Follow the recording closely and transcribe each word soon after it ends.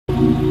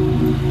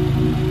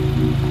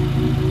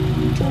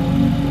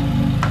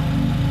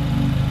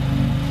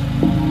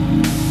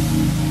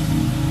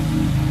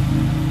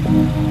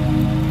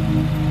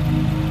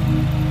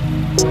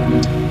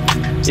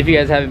If you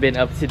guys haven't been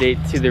up to date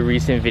to the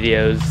recent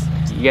videos,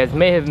 you guys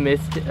may have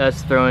missed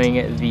us throwing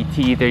the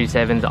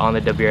TE37s on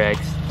the WRX.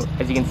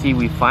 As you can see,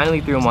 we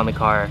finally threw them on the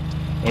car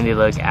and they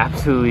look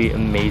absolutely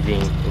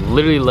amazing.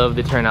 Literally love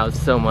the turnout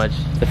so much.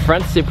 The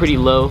fronts sit pretty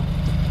low,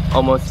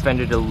 almost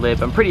fender to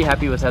lip. I'm pretty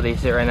happy with how they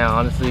sit right now,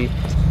 honestly.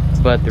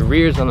 But the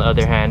rears, on the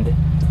other hand,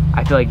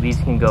 I feel like these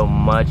can go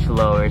much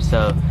lower.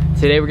 So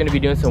today we're gonna be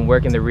doing some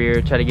work in the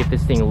rear, try to get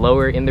this thing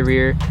lower in the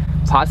rear,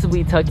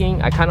 possibly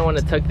tucking. I kind of want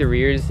to tuck the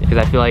rears because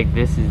I feel like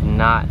this is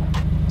not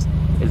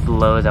as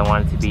low as I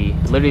want it to be.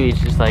 Literally, it's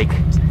just like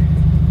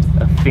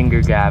a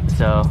finger gap.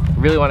 So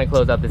really want to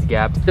close out this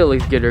gap. Still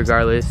looks good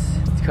regardless.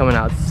 It's coming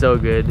out so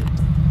good.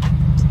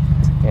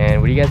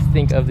 And what do you guys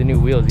think of the new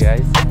wheels,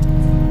 guys?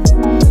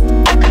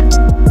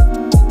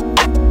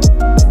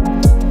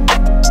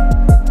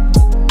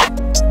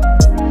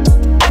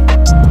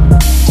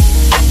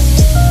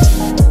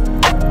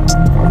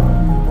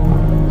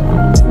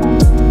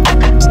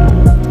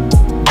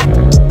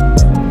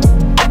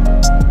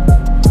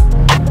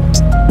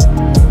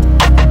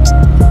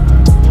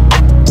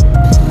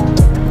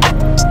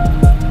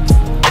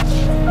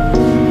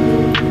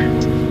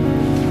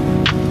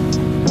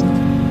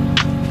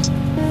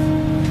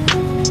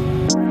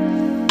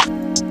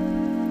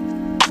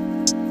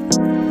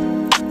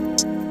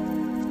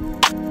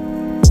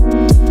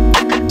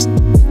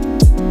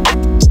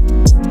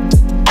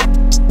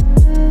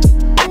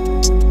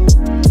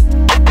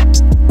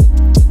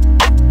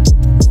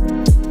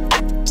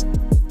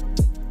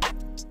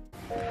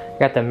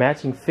 Got the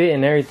matching fit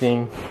and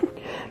everything.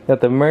 Got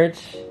the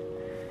merch,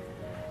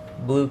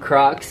 blue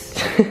Crocs.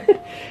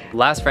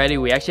 Last Friday,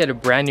 we actually had a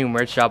brand new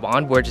merch shop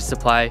on Borges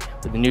Supply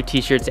with the new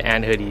t-shirts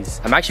and hoodies.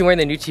 I'm actually wearing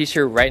the new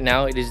t-shirt right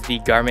now. It is the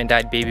Garment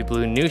Dyed Baby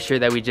Blue new shirt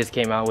that we just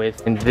came out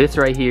with. And this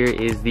right here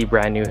is the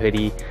brand new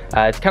hoodie.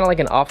 It's kind of like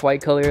an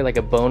off-white color, like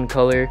a bone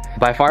color.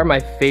 By far my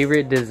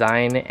favorite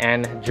design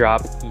and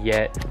drop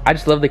yet. I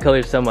just love the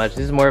color so much.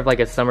 This is more of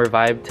like a summer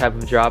vibe type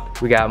of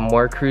drop. We got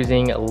more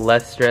cruising,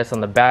 less stress on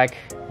the back.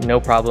 No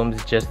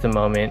problems, just a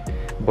moment.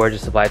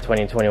 Borges Supply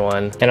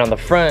 2021. And on the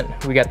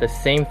front, we got the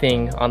same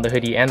thing on the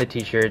hoodie and the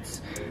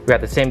t-shirts. We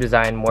got the same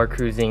design, more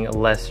cruising,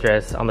 less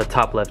stress on the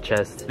top left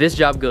chest. This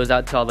job goes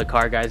out to all the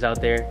car guys out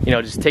there. You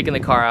know, just taking the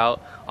car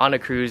out on a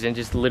cruise and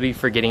just literally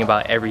forgetting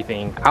about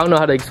everything. I don't know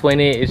how to explain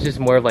it. It's just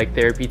more of like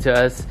therapy to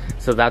us.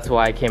 So that's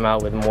why I came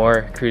out with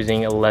more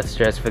cruising, less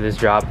stress for this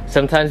job.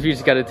 Sometimes you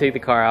just gotta take the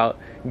car out,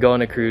 go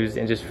on a cruise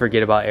and just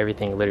forget about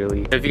everything,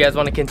 literally. So if you guys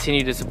want to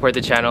continue to support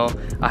the channel,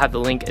 I'll have the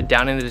link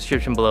down in the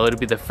description below. It'll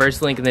be the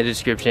first link in the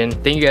description.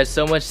 Thank you guys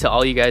so much to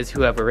all you guys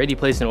who have already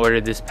placed an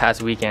order this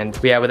past weekend.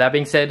 But yeah, with that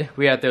being said,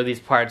 we gotta throw these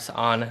parts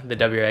on the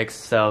WRX,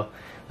 so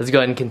let's go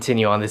ahead and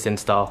continue on this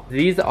install.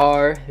 These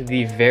are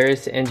the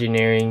Verus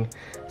Engineering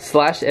 /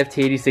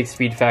 FT86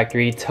 Speed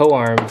Factory tow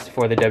arms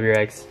for the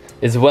WRX,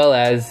 as well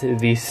as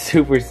the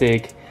super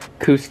sick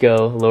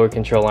Cusco lower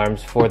control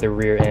arms for the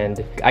rear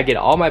end. I get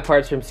all my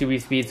parts from Subi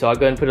Speed, so I'll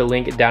go ahead and put a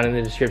link down in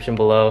the description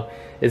below,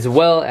 as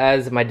well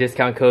as my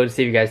discount code to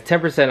save you guys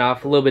 10%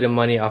 off, a little bit of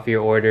money off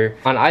your order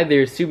on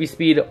either Subi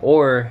Speed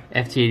or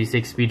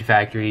FT86 Speed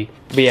Factory.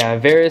 But yeah,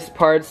 Verus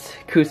parts,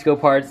 Cusco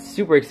parts,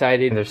 super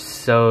excited. They're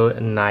so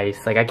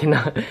nice. Like I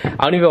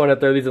don't even want to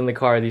throw these in the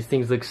car. These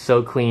things look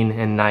so clean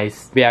and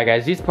nice. But yeah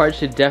guys, these parts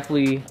should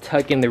definitely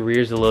tuck in the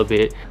rears a little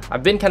bit.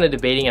 I've been kind of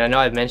debating, and I know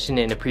I've mentioned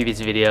it in a previous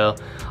video,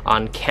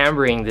 on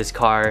cambering this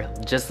car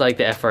just like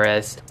the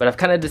FRS, but I've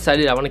kind of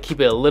decided I want to keep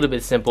it a little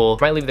bit simple.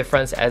 I might leave the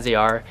fronts as they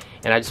are,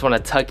 and I just want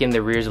to tuck in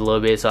the rears a little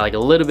bit, so like a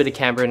little bit of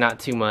camber, not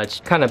too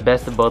much. Kind of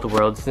best of both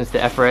worlds, since the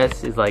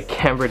FRS is like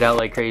cambered out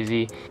like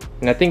crazy.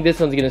 And I think this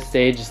one's gonna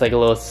stay just like a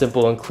little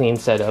simple and clean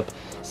setup.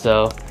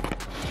 So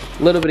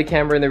a little bit of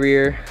camber in the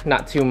rear,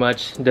 not too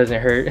much,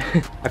 doesn't hurt.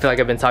 I feel like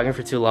I've been talking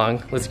for too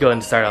long. Let's go ahead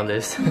and start on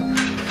this.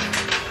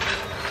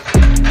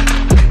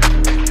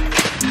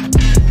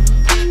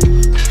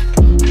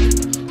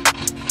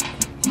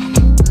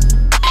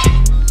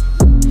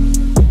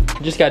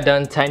 Just got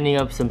done tightening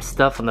up some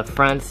stuff on the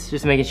fronts,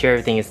 just making sure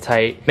everything is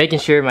tight, making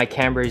sure my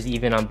camber is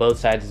even on both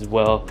sides as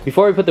well.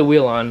 Before we put the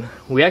wheel on,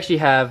 we actually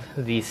have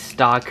the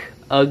stock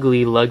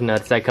ugly lug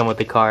nuts that come with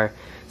the car.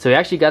 So we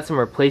actually got some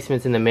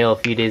replacements in the mail a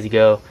few days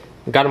ago.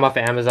 We got them off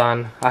of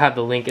Amazon. I'll have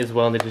the link as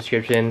well in the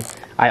description.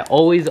 I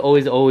always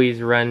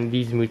run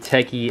these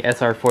Muteki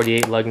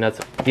SR48 lug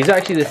nuts. These are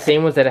actually the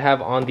same ones that I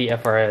have on the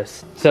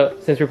FRS. So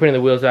since we're putting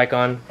the wheels back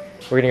on,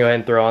 we're gonna go ahead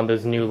and throw on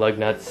those new lug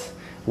nuts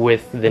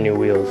with the new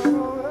wheels.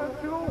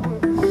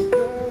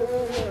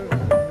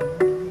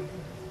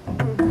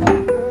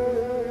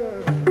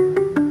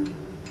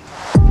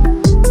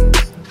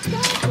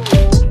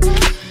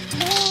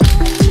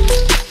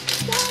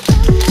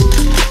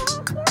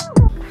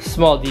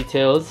 Small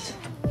details,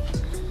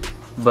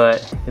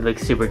 but it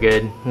looks super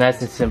good.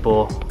 Nice and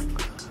simple,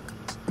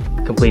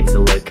 completes the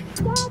look.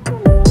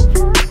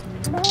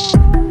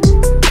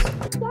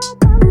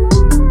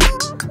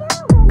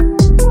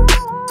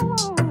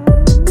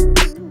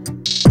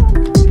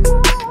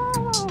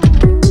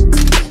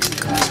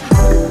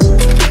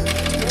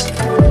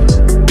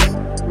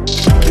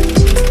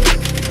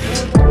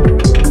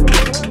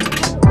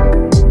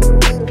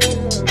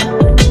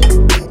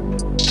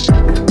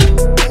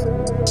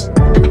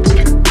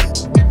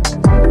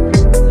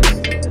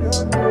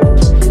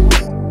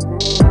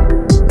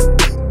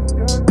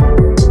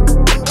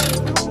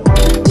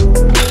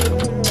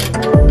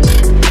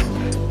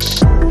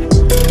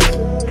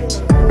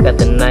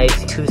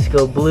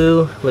 Cusco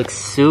blue, looks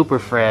super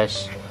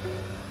fresh.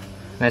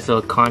 Nice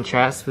little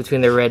contrast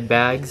between the red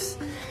bags.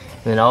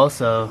 And then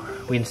also,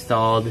 we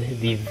installed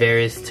the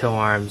Verus toe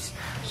arms.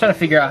 I was trying to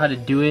figure out how to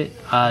do it.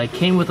 It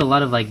came with a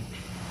lot of like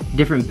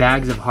different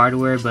bags of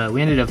hardware, but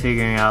we ended up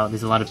figuring out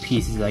there's a lot of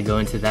pieces that go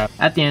into that.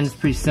 At the end, it's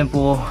pretty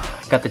simple.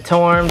 Got the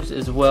toe arms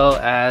as well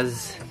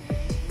as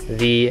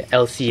the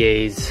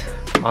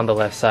LCAs on the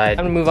left side.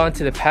 I'm gonna move on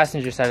to the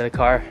passenger side of the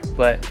car,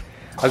 but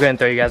I'll go ahead and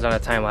throw you guys on a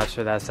time lapse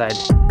for that side.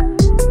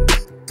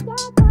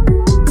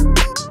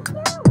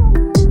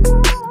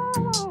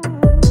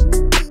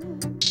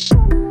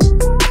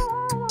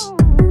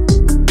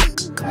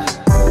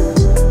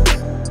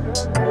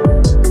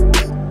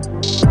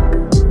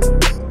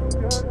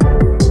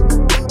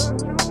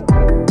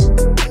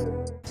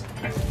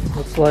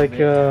 Looks like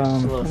a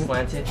little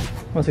slanted. I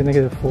want to say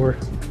 -4.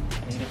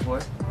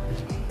 -4?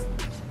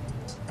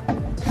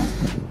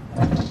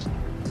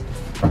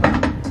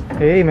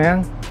 Hey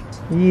man,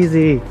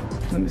 easy.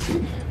 Let me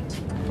see.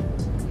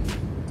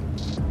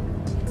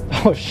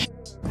 Oh shit.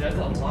 That's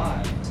a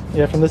lot.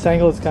 Yeah, from this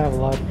angle it's kind of a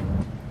lot.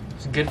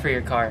 It's good for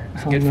your car.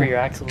 It's good for your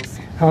axles.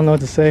 I don't know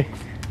what to say.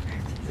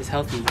 It's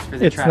healthy. It's for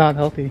the It's track. not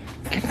healthy.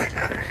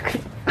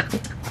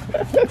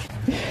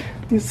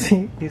 You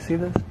see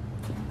this?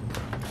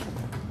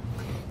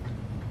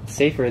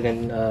 Safer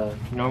than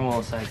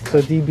normal size.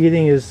 So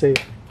debeating is safe.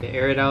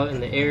 Air it out in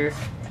the air.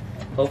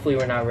 Hopefully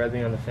we're not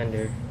rubbing on the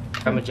fender.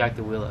 I'm gonna jack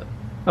the wheel up.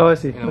 Oh, I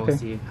see. And Okay. we'll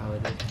see how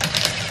it is.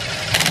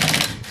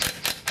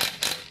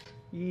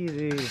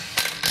 Easy.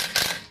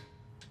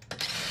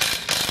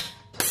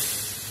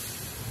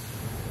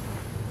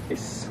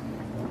 Nice.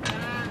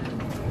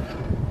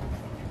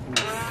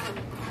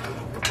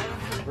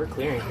 We're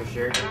clearing for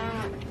sure.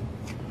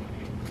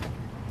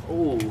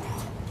 Oh.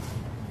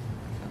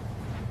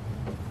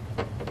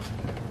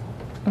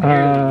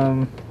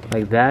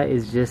 Like that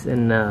is just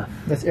enough.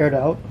 Let's air it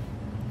out.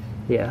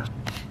 Yeah.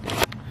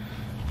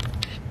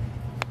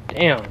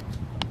 Damn.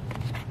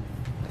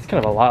 That's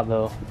kind of a lot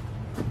though.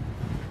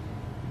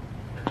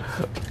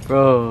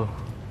 Bro.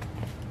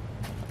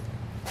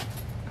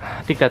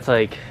 I think that's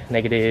like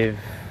negative.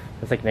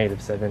 That's like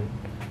 -7.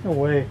 No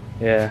way.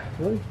 Yeah.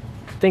 Really?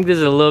 I think this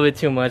is a little bit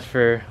too much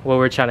for what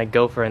we're trying to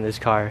go for in this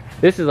car.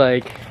 This is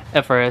like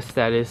FRS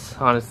status,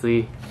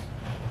 honestly.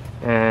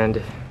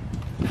 And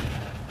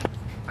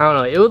I don't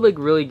know, it would look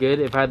really good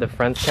if I had the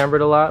fronts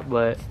cambered a lot,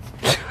 but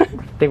I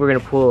think we're gonna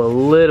pull a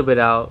little bit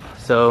out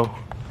so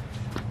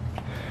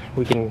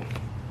we can,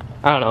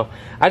 I don't know.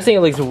 I just think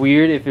it looks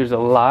weird if there's a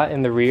lot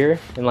in the rear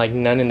and like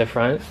none in the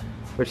front.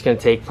 We're just gonna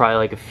take probably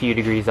like a few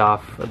degrees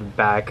off of the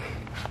back.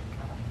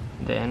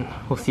 Then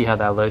we'll see how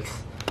that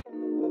looks.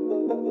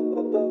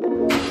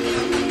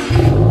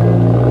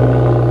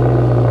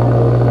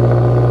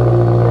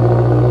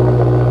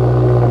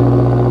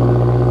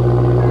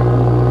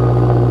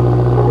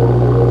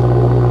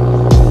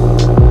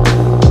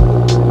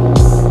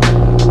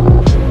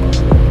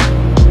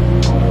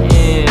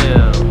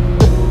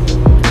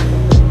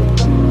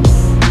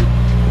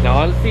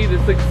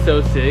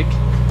 So sick,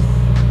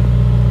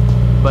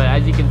 but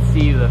as you can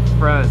see, the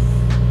fronts,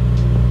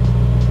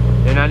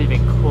 they're not even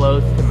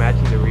close to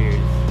matching the rears.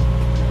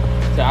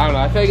 So I don't know,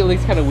 I feel like it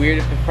looks kind of weird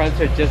if the fronts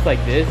are just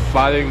like this,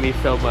 bothering me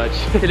so much.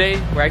 Today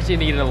we're actually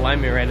gonna get an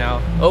alignment right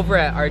now over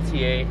at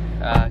RTA,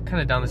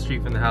 kind of down the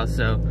street from the house.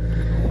 So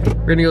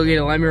we're gonna go get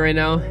an alignment right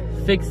now,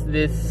 fix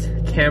this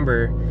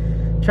camber,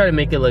 try to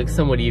make it look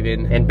somewhat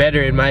even and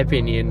better in my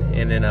opinion,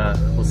 and then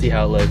we'll see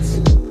how it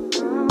looks.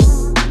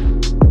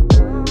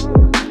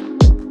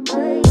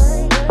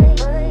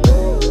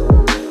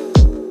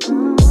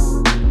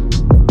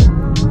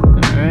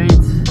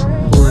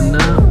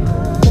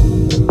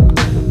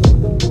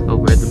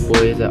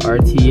 At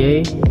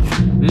RTA.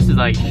 This is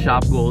like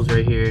shop goals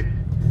right here.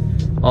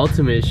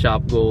 Ultimate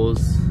shop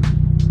goals.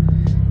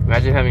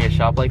 Imagine having a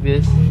shop like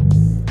this.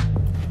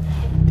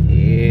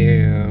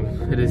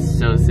 Damn, it is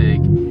so sick.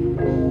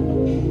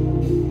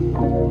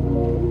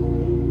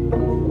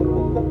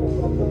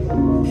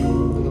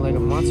 Looking like a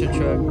monster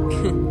truck.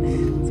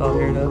 It's all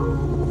aired up.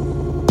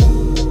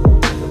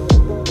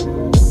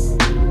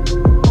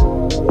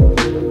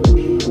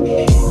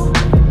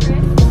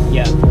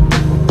 Yeah.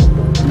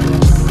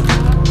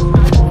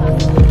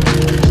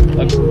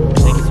 Thank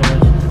you so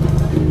much.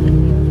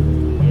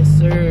 Yes,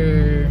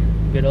 sir.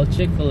 Good old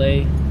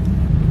Chick-fil-A.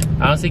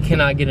 I honestly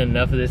cannot get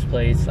enough of this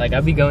place. Like,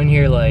 I'll be going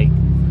here like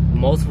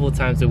multiple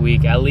times a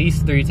week, at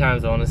least 3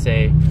 times, I want to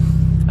say.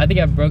 I think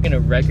I've broken a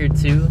record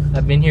too.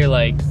 I've been here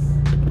like,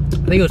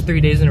 I think it was 3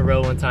 days in a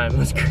row one time. It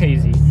was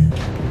crazy.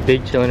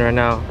 Big chilling right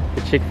now.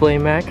 The Chick-fil-A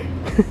Mac,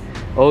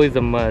 always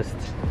a must.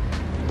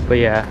 But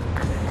yeah,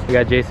 we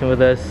got Jason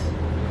with us.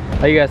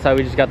 Like you guys saw,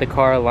 we just got the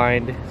car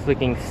aligned. It's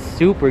looking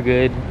super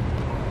good.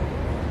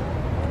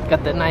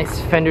 Got that nice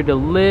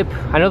fender-to-lip.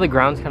 I know the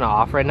ground's kind of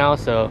off right now,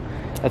 so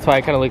that's why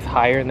it kind of looks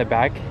higher in the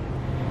back.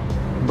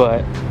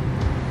 But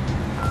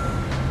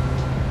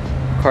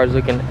car's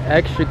looking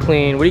extra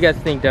clean. What do you guys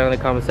think down in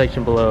the comment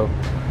section below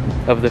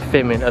of the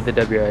fitment of the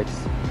WRX?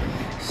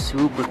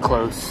 Super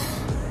close.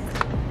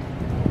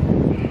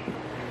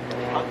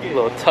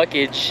 little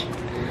tuckage.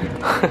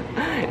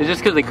 It's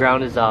just because the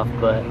ground is off,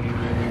 but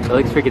it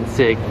looks freaking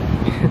sick.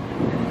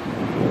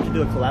 You should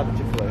do a collab with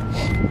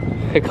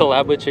Chick-fil-A. A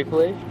collab with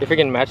Chick-fil-A? It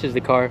freaking matches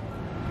the car.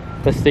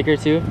 The sticker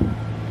too.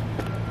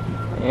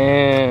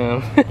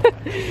 Damn.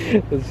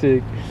 That's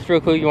sick. Just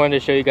real quick, we wanted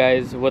to show you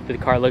guys what the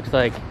car looks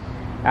like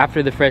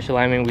after the fresh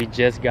alignment we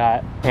just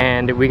got,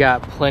 and we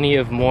got plenty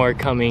of more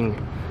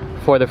coming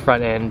for the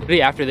front end.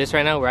 After this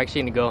right now, we're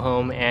actually gonna go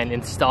home and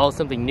install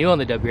something new on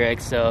the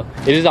WRX. So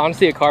it is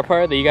honestly a car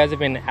part that you guys have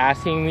been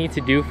asking me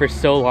to do for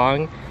so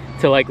long,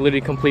 to like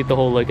literally complete the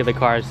whole look of the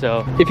car.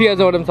 So if you guys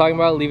know what I'm talking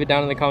about, leave it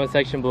down in the comment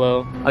section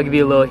below. I'll give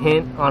you a little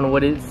hint on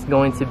what it's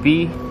going to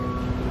be.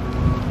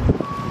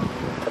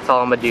 That's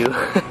all I'm gonna do.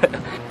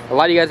 A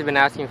lot of you guys have been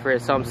asking for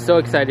it, so I'm so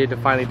excited to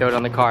finally throw it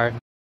on the car.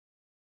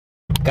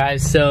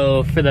 Guys,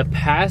 so for the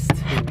past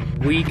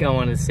week, I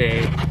want to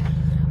say,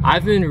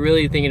 I've been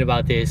really thinking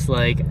about this.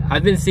 Like,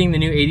 I've been seeing the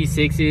new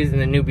 86s and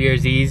the new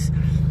BRZs,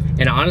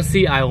 and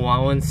honestly, I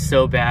want one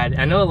so bad.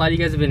 I know a lot of you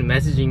guys have been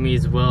messaging me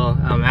as well,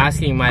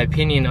 asking my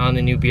opinion on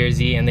the new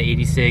BRZ and the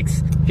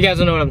 86. If you guys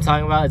don't know what I'm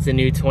talking about, it's the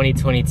new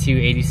 2022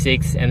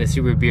 86 and the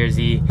Subaru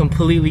BRZ.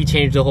 Completely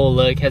changed the whole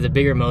look, has a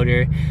bigger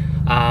motor.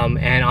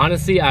 And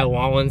honestly, I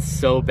want one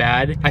so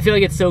bad. I feel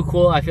like it's so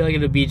cool. I feel like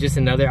it'll be just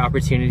another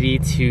opportunity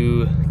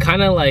to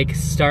kind of like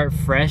start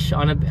fresh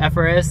on a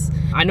FRS.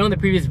 I know in the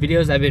previous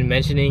videos I've been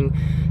mentioning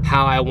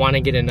how I want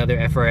to get another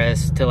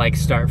FRS to like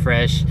start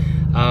fresh.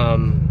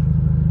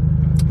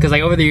 Because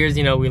like over the years,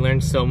 you know, we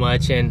learned so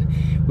much and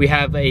we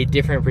have a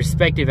different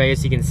perspective, I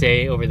guess you can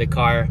say, over the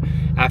car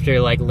after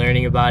like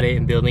learning about it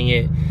and building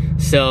it.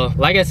 So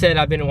like I said,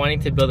 I've been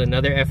wanting to build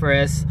another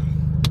FRS.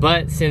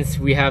 But since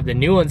we have the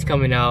new ones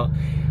coming out,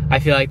 I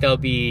feel like that'll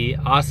be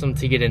awesome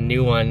to get a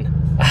new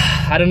one.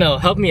 I don't know,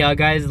 help me out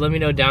guys. Let me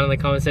know down in the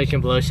comment section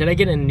below. Should I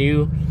get a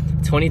new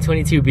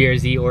 2022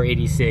 BRZ or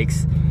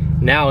 86?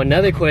 Now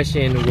another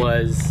question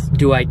was,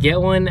 do I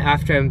get one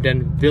after I'm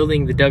done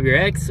building the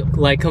WRX?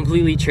 Like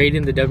completely trade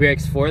in the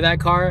WRX for that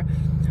car?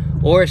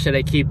 Or should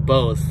I keep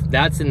both?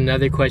 That's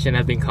another question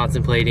I've been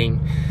contemplating.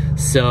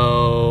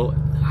 So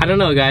I don't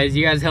know guys,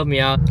 you guys help me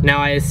out. Now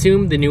I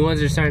assume the new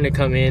ones are starting to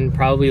come in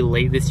probably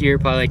late this year,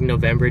 probably like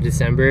November,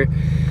 December.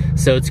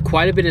 So it's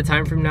quite a bit of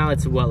time from now.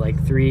 It's what, like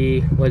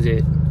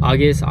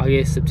August,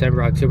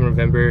 September, October,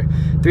 November,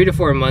 3 to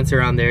 4 months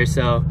around there.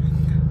 So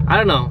I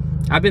don't know.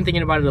 I've been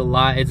thinking about it a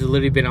lot. It's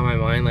literally been on my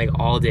mind like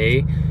all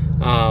day,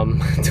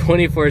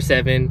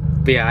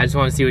 24/7. But yeah, I just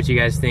want to see what you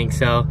guys think.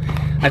 So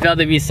I felt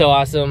it'd be so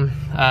awesome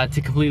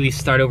to completely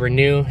start over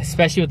new,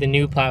 especially with the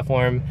new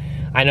platform.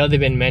 I know they've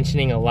been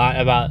mentioning a lot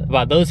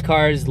about those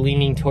cars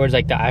leaning towards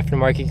like the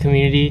aftermarket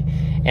community,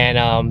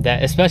 and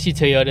that especially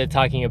Toyota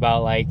talking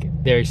about like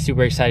they're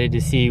super excited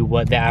to see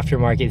what the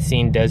aftermarket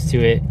scene does to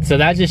it. So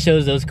that just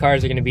shows those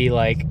cars are going to be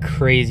like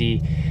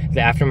crazy. The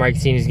aftermarket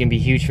scene is going to be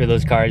huge for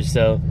those cars.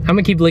 So I'm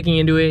gonna keep looking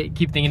into it,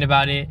 keep thinking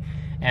about it,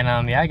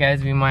 and yeah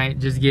guys, we might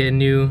just get a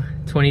new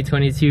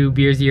 2022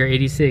 BRZ or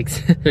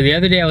 86. So the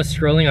other day I was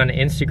scrolling on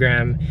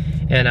Instagram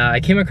and I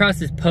came across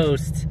this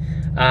post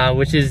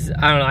which is,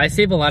 I don't know, I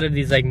save a lot of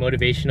these like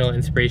motivational,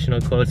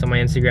 inspirational quotes on my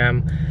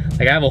Instagram.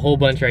 Like I have a whole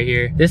bunch right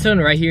here. This one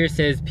right here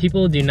says,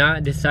 people do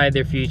not decide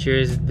their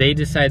futures, they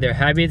decide their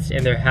habits,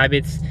 and their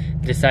habits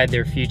decide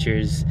their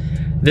futures.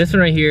 This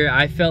one right here,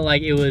 I felt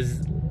like it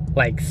was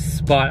like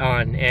spot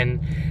on, and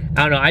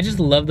I don't know, I just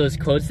love those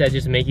quotes that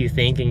just make you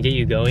think and get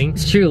you going.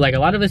 It's true, like a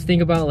lot of us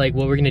think about like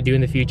what we're gonna do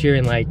in the future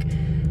and like,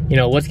 you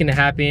know, what's gonna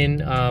happen,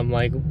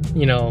 like,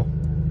 you know,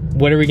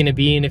 what are we gonna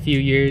be in a few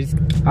years?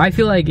 I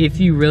feel like if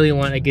you really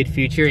want a good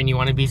future and you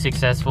want to be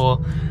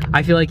successful,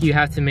 I feel like you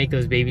have to make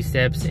those baby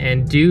steps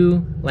and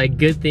do like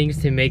good things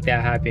to make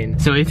that happen.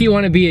 So if you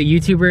want to be a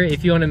YouTuber,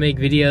 if you want to make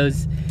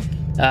videos,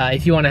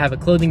 if you want to have a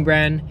clothing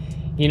brand,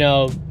 you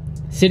know,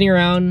 sitting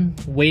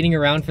around, waiting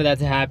around for that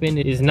to happen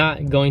is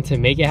not going to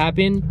make it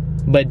happen,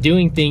 but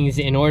doing things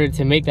in order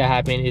to make that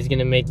happen is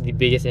gonna make the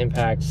biggest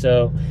impact.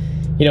 So,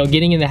 you know,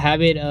 getting in the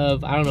habit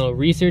of, I don't know,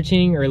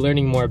 researching or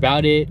learning more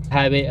about it,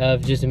 habit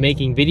of just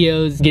making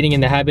videos, getting in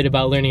the habit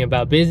about learning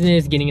about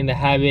business, getting in the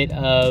habit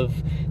of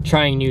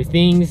trying new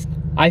things.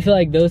 I feel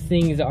like those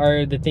things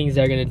are the things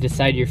that are gonna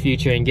decide your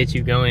future and get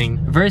you going,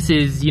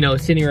 versus, you know,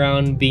 sitting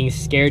around being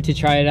scared to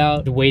try it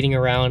out, waiting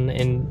around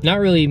and not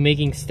really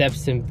making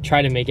steps to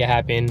try to make it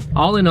happen.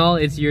 All in all,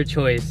 it's your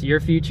choice. Your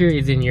future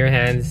is in your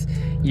hands.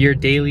 Your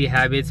daily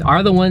habits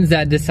are the ones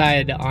that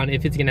decide on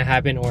if it's gonna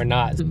happen or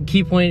not. So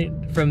key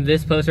point from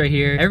this post right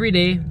here, every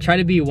day try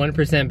to be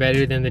 1%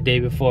 better than the day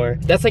before.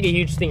 That's like a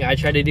huge thing I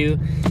try to do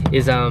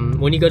is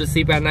when you go to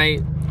sleep at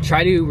night,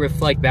 try to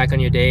reflect back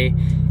on your day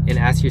and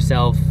ask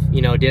yourself,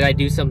 you know, did I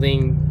do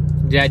something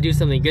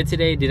good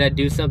today? Did I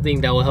do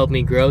something that will help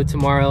me grow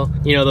tomorrow?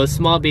 You know, those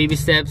small baby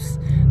steps,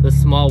 those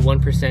small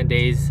 1%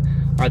 days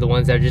are the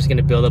ones that are just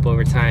gonna build up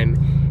over time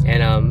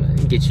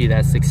and get you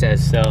that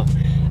success. So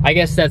I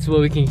guess that's what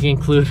we can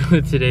conclude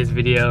with today's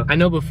video. I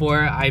know before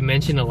I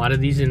mentioned a lot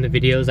of these in the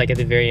videos like at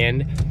the very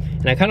end,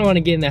 and I kind of want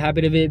to get in the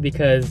habit of it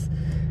because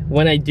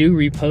when I do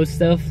repost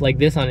stuff like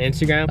this on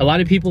Instagram, a lot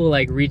of people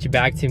like reach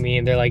back to me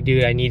and they're like,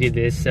 dude, I needed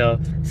this. So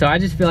I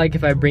just feel like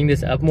if I bring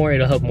this up more,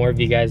 it'll help more of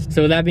you guys.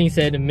 So with that being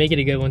said, make it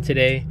a good one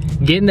today.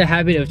 Get in the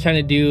habit of trying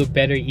to do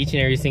better each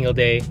and every single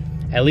day,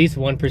 at least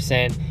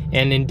 1%.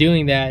 And in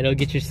doing that, it'll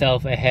get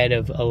yourself ahead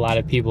of a lot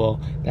of people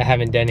that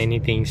haven't done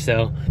anything.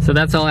 So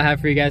that's all I have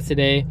for you guys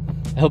today.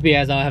 I hope you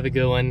guys all have a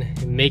good one.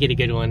 Make it a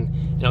good one.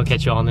 And I'll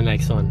catch you all in the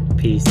next one.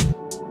 Peace.